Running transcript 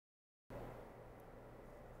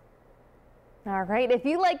All right, if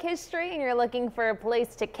you like history and you're looking for a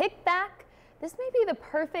place to kick back, this may be the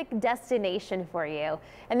perfect destination for you.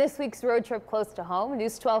 And this week's road trip close to home,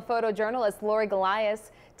 News 12 photojournalist Lori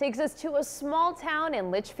Golias takes us to a small town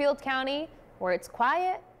in Litchfield County where it's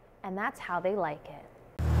quiet, and that's how they like it.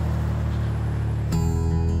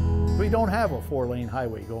 We don't have a 4-lane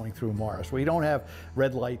highway going through Morris. We don't have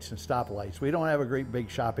red lights and stoplights. We don't have a great big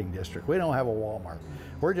shopping district. We don't have a Walmart.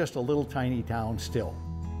 We're just a little tiny town still.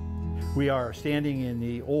 We are standing in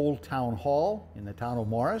the old town hall in the town of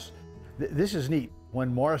Morris. This is neat.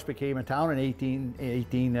 When Morris became a town in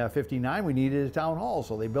 1859, we needed a town hall,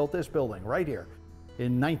 so they built this building right here.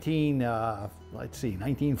 In 1941,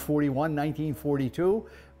 1942,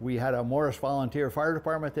 we had a Morris Volunteer Fire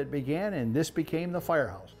Department that began, and this became the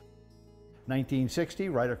firehouse. 1960,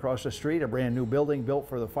 right across the street, a brand new building built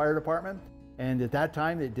for the fire department. And at that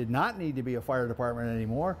time, it did not need to be a fire department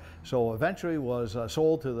anymore. So eventually was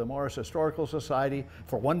sold to the Morris Historical Society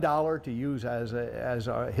for $1 to use as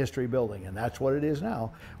a history building. And that's what it is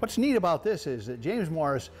now. What's neat about this is that James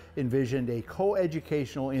Morris envisioned a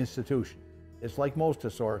co-educational institution. It's like most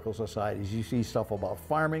historical societies. You see stuff about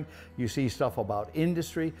farming, you see stuff about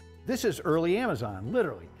industry. This is early Amazon,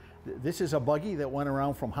 literally. This is a buggy that went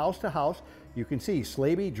around from house to house. You can see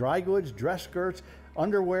Slaby, dry goods, dress skirts,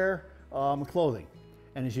 underwear, clothing.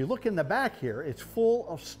 And as you look in the back here, it's full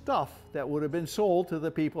of stuff that would have been sold to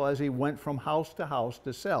the people as he went from house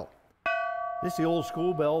to sell. This is the old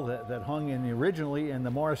school bell that hung originally in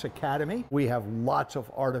the Morris Academy. We have lots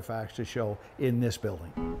of artifacts to show in this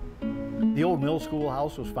building. The old mill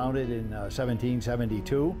schoolhouse was founded in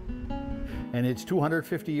 1772, and it's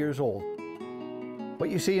 250 years old. What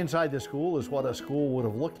you see inside the school is what a school would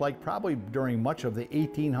have looked like probably during much of the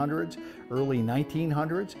 1800s, early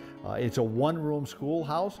 1900s. It's a one-room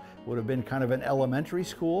schoolhouse, would have been kind of an elementary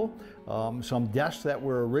school. Some desks that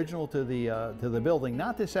were original to the building,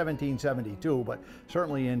 not to 1772, but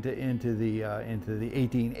certainly into the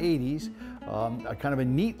 1880s. Kind of a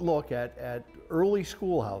neat look at early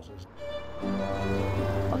schoolhouses.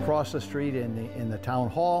 Across the street in the town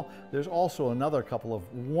hall, there's also another couple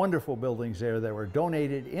of wonderful buildings there that were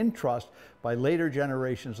donated in trust by later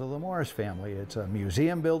generations of the Morris family. It's a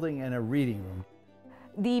museum building and a reading room.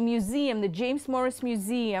 The museum, the James Morris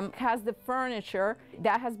Museum, has the furniture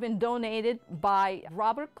that has been donated by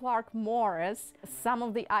Robert Clark Morris. Some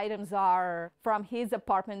of the items are from his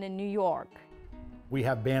apartment in New York. We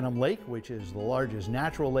have Banham Lake, which is the largest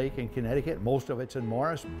natural lake in Connecticut. Most of it's in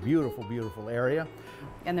Morris. Beautiful, beautiful area.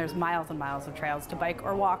 And there's miles and miles of trails to bike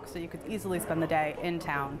or walk, so you could easily spend the day in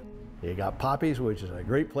town. You got Poppy's, which is a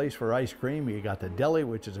great place for ice cream. You got the deli,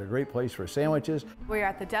 which is a great place for sandwiches. We're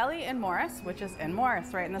at the deli in Morris, which is in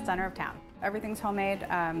Morris, right in the center of town. Everything's homemade.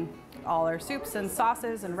 All our soups and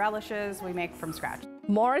sauces and relishes we make from scratch.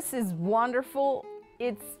 Morris is wonderful.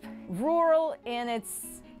 It's rural and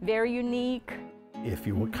it's very unique. If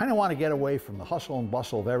you kind of want to get away from the hustle and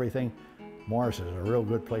bustle of everything, Morris is a real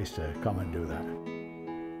good place to come and do that.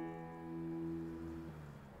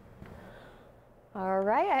 All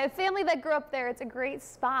right, I have family that grew up there. It's a great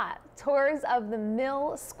spot. Tours of the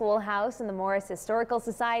Mill Schoolhouse and the Morris Historical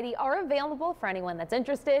Society are available for anyone that's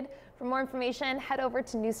interested. For more information, head over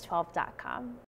to news12.com.